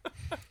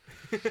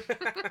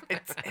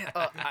 It's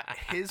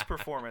his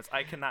performance.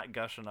 I cannot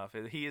gush enough.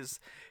 He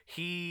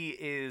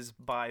is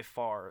by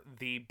far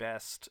the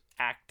best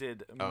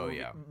acted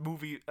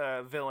movie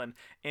villain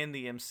in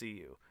the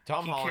MCU.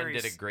 Tom He Holland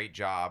carries- did a great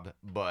job,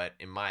 but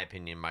in my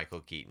opinion, Michael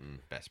Keaton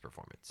best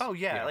performance. Oh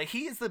yeah, like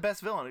he is the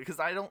best villain, because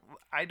I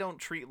don't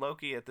treat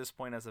Loki at this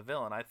point as a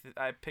villain.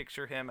 I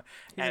picture him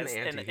He's as an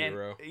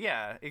anti-hero.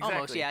 Yeah, exactly.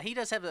 Almost, yeah. He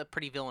does have a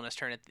pretty villainous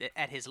turn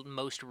at his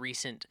most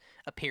recent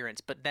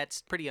appearance, but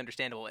that's pretty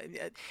understandable.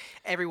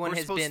 Everyone We're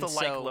has supposed been to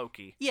like so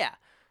Loki. Yeah,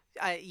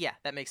 yeah,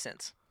 that makes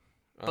sense.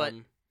 But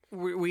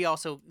we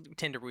also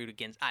tend to root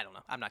against. I don't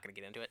know. I'm not going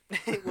to get into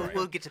it.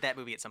 We'll get to that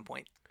movie at some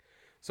point.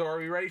 So are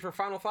we ready for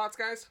final thoughts,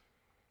 guys?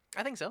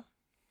 I think so.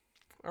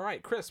 All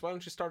right, Chris, why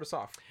don't you start us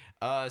off?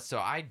 So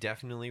I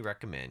definitely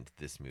recommend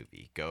this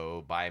movie.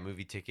 Go buy a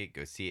movie ticket.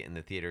 Go see it in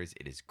the theaters.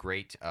 It is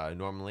great.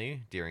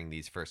 Normally, during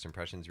these first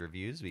impressions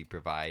reviews, we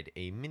provide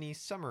a mini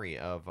summary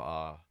of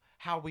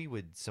how we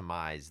would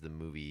surmise the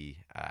movie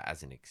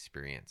as an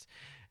experience,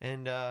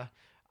 and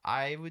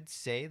I would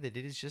say that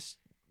it is just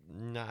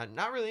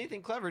not really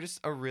anything clever. Just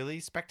a really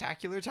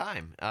spectacular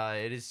time.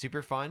 It is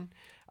super fun.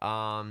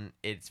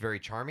 It's very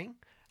charming.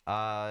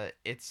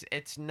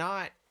 It's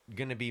not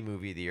gonna be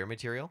movie of the year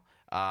material.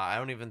 I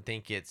don't even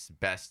think it's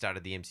best out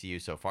of the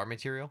MCU so far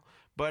material,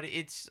 but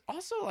it's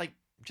also like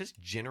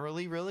just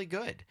generally really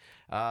good.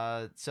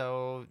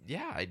 So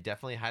yeah, I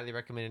definitely highly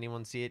recommend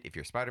anyone see it. If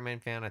you're a Spider-Man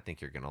fan, I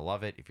think you're gonna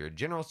love it. If you're a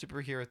general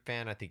superhero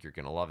fan, I think you're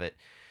gonna love it.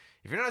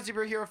 If you're not a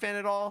superhero fan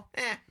at all,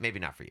 maybe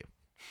not for you.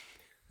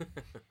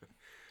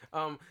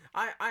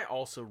 I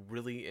also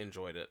really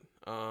enjoyed it.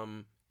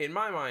 In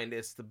my mind,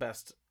 it's the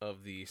best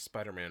of the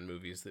Spider-Man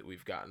movies that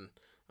we've gotten.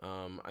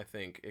 I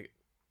think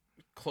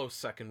close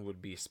second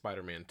would be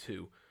Spider-Man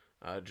 2,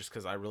 just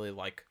because I really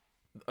like,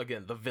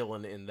 again, the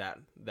villain in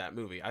that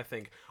movie. I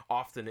think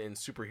often in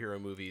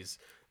superhero movies,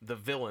 the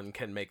villain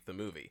can make the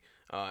movie.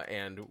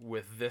 And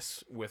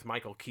with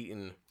Michael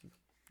Keaton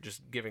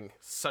just giving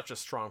such a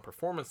strong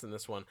performance in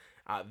this one,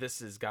 this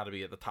has got to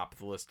be at the top of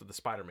the list of the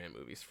Spider-Man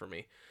movies for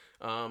me.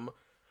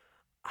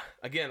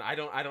 Again, I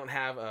don't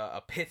have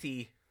a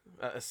pithy,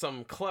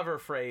 some clever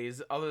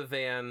phrase other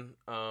than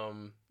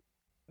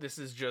this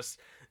is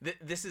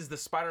the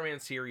Spider-Man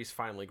series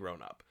finally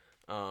grown up.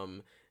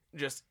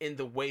 Just in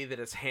the way that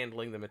it's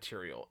handling the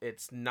material.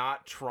 It's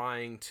not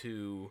trying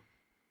to...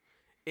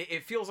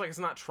 It feels like it's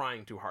not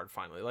trying too hard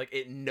finally. Like,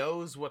 it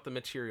knows what the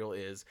material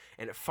is,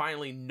 and it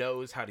finally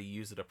knows how to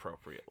use it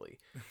appropriately.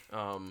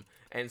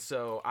 And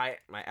so I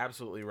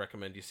absolutely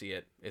recommend you see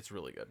it. It's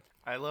really good.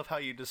 I love how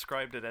you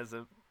described it as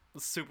a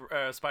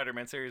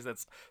Spider-Man series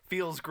that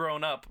feels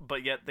grown up,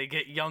 but yet they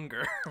get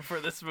younger for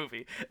this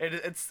movie.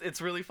 It's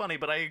really funny,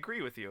 but I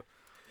agree with you.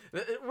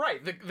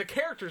 Right, the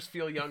characters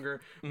feel younger,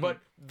 but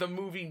the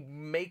movie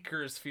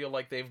makers feel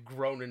like they've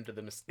grown into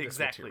this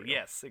Exactly. material.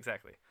 Yes,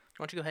 exactly.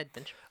 Why don't you go ahead,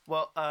 Finch?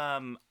 Well,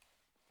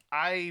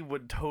 I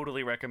would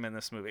totally recommend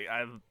this movie.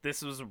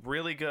 This was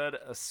really good,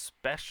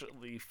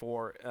 especially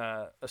for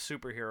a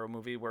superhero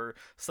movie where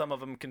some of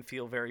them can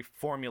feel very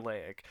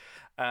formulaic.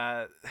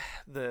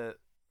 The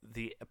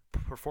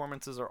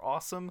performances are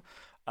awesome.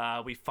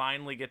 We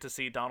finally get to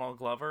see Donald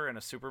Glover in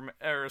a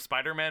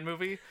Spider-Man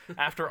movie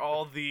after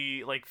all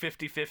the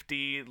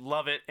 50-50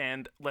 love it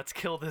and let's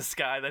kill this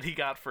guy that he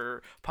got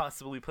for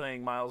possibly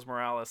playing Miles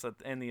Morales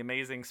in the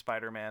Amazing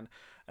Spider-Man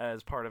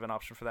as part of an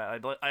option for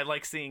that. I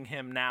like seeing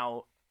him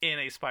now in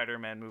a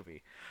Spider-Man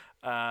movie.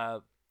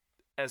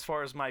 As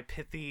far as my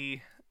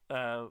pithy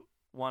 3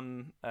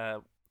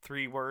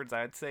 words,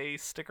 I'd say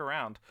stick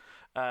around.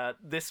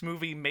 This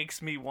movie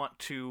makes me want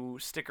to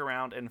stick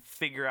around and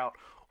figure out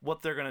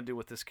what they're going to do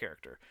with this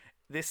character.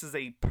 This is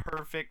a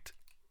perfect...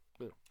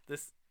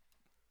 This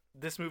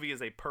movie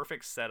is a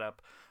perfect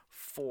setup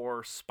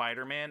for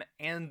Spider-Man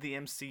and the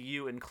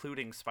MCU,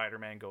 including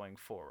Spider-Man going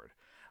forward.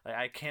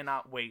 I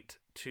cannot wait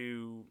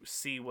to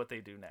see what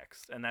they do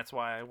next, and that's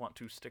why I want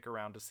to stick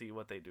around to see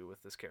what they do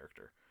with this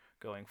character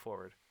going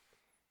forward.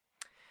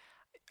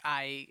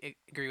 I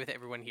agree with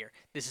everyone here.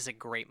 This is a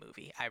great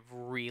movie. I've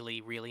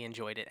really, really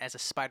enjoyed it. As a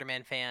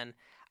Spider-Man fan,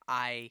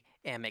 I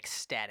am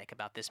ecstatic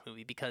about this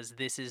movie because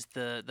this is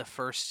the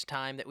first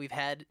time that we've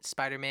had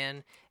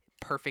Spider-Man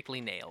perfectly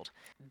nailed.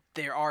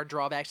 There are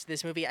drawbacks to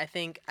this movie. I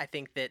think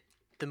that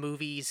the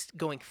movies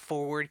going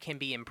forward can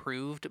be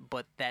improved,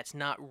 but that's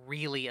not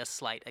really a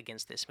slight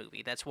against this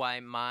movie. That's why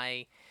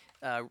my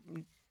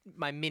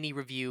mini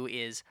review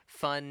is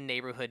fun,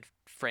 neighborhood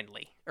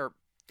friendly, or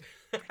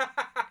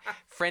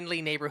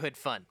friendly neighborhood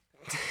fun.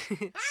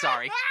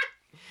 Sorry.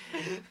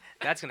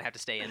 That's going to have to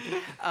stay in.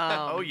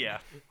 Oh, yeah.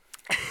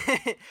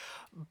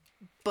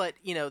 But,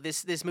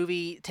 this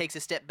movie takes a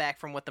step back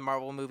from what the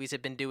Marvel movies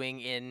have been doing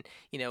in,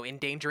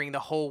 endangering the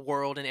whole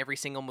world in every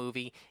single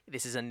movie.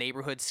 This is a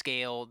neighborhood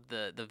scale.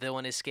 The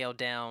villain is scaled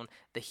down.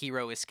 The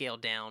hero is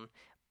scaled down.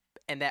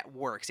 And that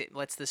works. It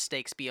lets the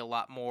stakes be a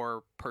lot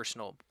more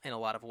personal in a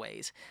lot of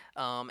ways.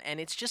 And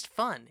it's just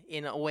fun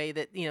in a way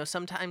that,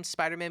 sometimes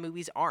Spider-Man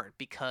movies aren't,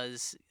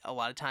 because a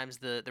lot of times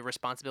the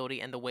responsibility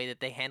and the way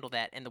that they handle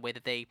that and the way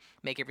that they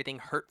make everything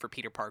hurt for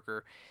Peter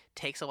Parker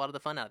takes a lot of the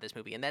fun out of this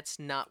movie. And that's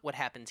not what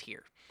happens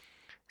here.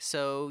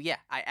 So, yeah,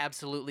 I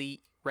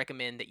absolutely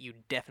recommend that you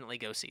definitely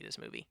go see this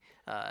movie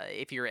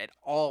if you're at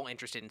all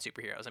interested in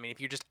superheroes. I mean, if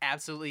you're just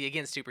absolutely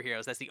against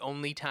superheroes, that's the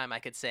only time I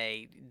could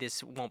say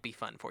this won't be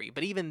fun for you.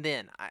 But even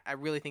then, I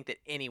really think that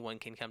anyone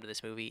can come to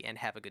this movie and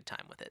have a good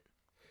time with it.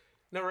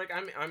 No, Rick,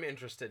 I'm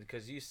interested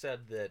because you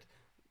said that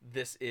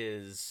this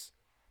is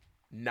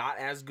not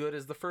as good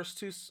as the first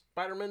 2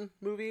 Spider-Man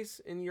movies,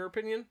 in your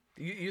opinion.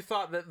 You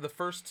thought that the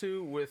first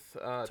 2 with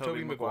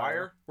Tobey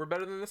Maguire were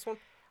better than this one?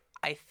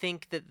 I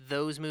think that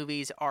those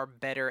movies are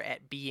better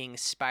at being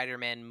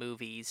Spider-Man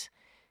movies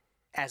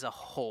as a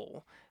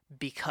whole,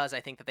 because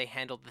I think that they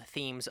handled the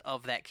themes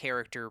of that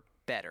character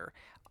better.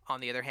 On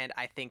the other hand,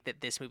 I think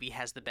that this movie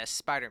has the best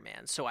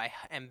Spider-Man. So I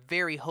am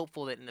very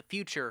hopeful that in the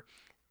future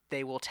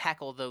they will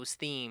tackle those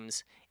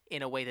themes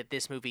in a way that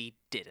this movie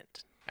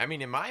didn't. I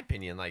mean, in my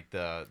opinion, like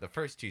the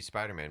first two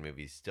Spider-Man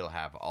movies still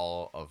have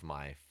all of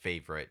my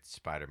favorite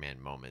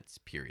Spider-Man moments,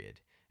 period.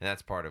 And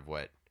that's part of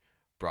what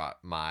brought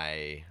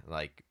my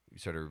like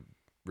sort of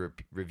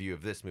review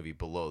of this movie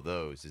below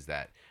those, is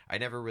that I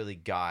never really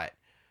got,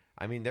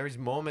 I mean, there's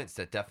moments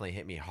that definitely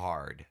hit me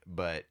hard,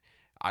 but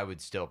I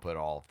would still put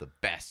all of the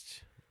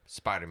best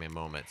Spider-Man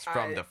moments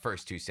from the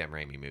first two Sam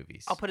Raimi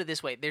movies. I'll put it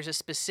this way. There's a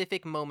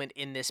specific moment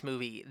in this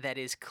movie that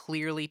is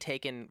clearly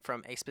taken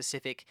from a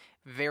specific,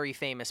 very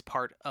famous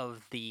part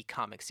of the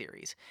comic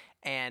series.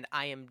 And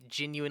I am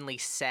genuinely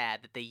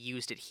sad that they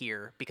used it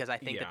here because I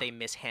think that they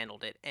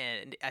mishandled it.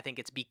 And I think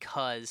it's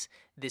because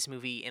this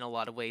movie, in a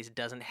lot of ways,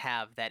 doesn't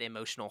have that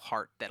emotional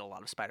heart that a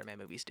lot of Spider-Man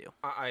movies do.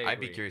 I'd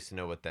be curious to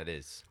know what that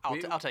is. I'll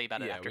tell you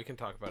about it after. Yeah, we can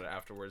talk about it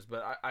afterwards.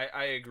 But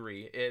I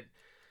agree.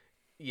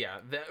 Yeah,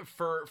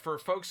 for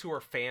folks who are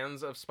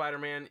fans of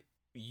Spider-Man,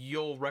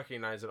 you'll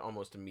recognize it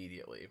almost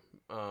immediately.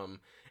 And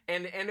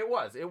it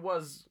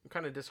was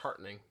kind of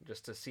disheartening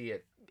just to see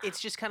it. It's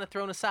just kind of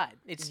thrown aside.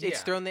 It's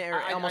thrown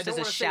there almost as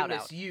a shout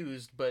out. It's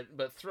used, but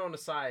thrown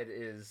aside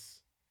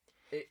is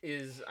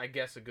I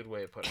guess a good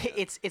way of putting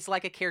it. It's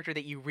like a character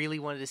that you really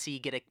wanted to see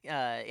get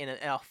in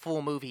a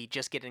full movie,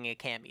 just getting a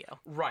cameo.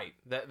 Right.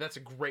 That's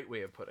a great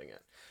way of putting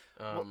it.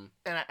 And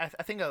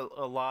I think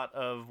a lot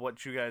of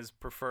what you guys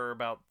prefer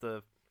about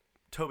the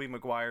Tobey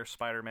Maguire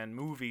Spider-Man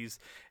movies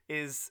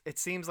is it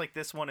seems like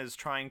this one is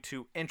trying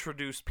to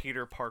introduce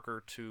Peter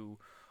Parker to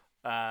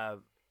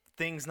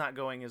things not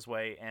going his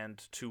way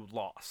and to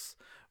loss.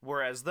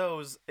 Whereas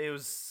those, it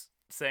was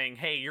saying,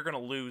 hey, you're going to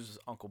lose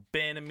Uncle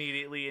Ben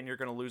immediately and you're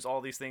going to lose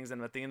all these things.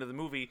 And at the end of the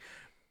movie,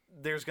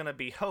 there's going to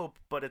be hope,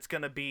 but it's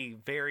going to be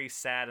very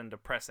sad and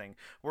depressing.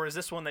 Whereas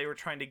this one, they were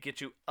trying to get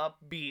you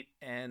upbeat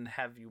and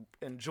have you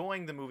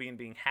enjoying the movie and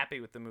being happy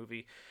with the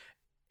movie.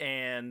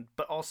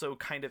 But also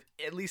kind of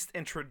at least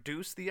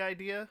introduce the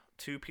idea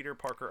to Peter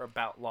Parker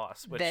about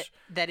loss. Which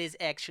that is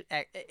actually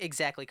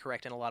exactly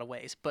correct in a lot of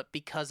ways. But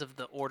because of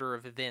the order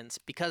of events,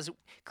 because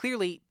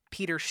clearly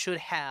Peter should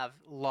have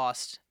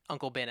lost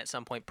Uncle Ben at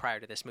some point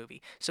prior to this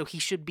movie. So he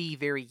should be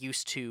very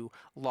used to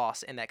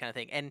loss and that kind of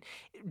thing. And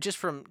just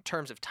from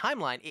terms of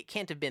timeline, it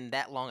can't have been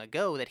that long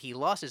ago that he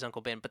lost his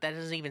Uncle Ben, but that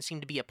doesn't even seem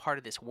to be a part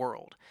of this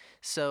world.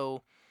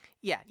 So,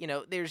 yeah,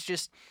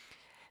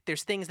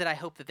 there's things that I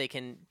hope that they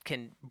can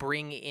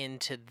bring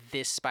into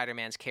this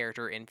Spider-Man's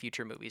character in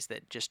future movies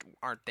that just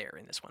aren't there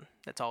in this one.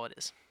 That's all it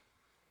is.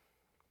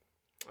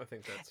 I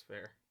think that's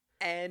fair.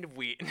 And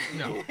we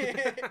no.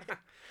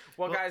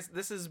 Well, guys,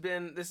 this is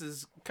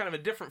kind of a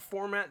different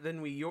format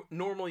than we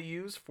normally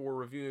use for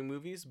reviewing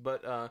movies,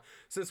 but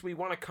since we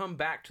want to come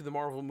back to the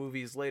Marvel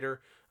movies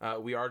later,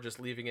 we are just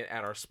leaving it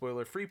at our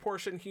spoiler-free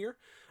portion here.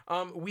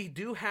 We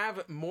do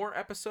have more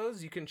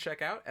episodes you can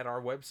check out at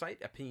our website,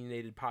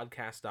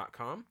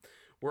 opinionatedpodcast.com.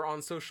 We're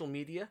on social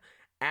media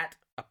at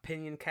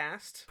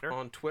OpinionCast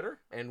on Twitter,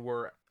 and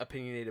we're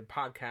Opinionated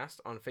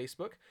Podcast on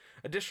Facebook.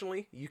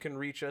 Additionally, you can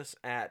reach us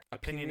at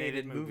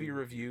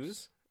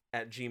opinionatedmoviereviews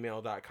at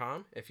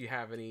gmail.com if you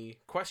have any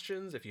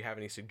questions, if you have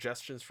any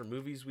suggestions for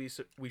movies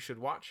we should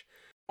watch.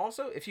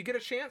 Also, if you get a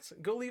chance,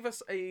 go leave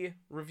us a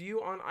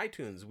review on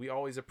iTunes. We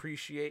always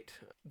appreciate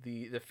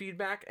the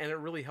feedback, and it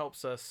really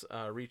helps us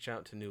reach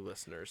out to new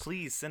listeners.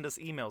 Please send us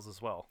emails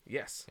as well.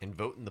 Yes. And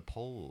vote in the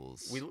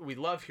polls. We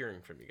love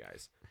hearing from you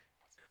guys.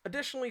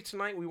 Additionally,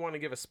 tonight we want to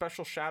give a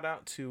special shout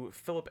out to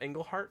Philip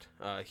Englehart.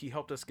 He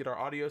helped us get our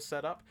audio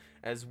set up,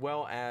 as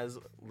well as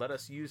let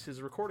us use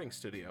his recording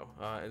studio.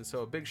 And so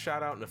a big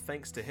shout out and a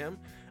thanks to him.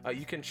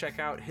 You can check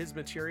out his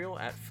material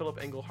at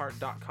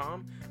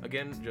philipenglehart.com.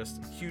 Again,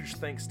 just huge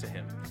thanks to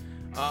him.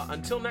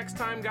 Until next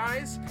time,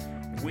 guys,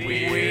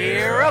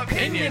 we're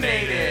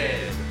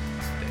opinionated.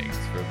 Thanks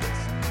for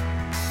listening.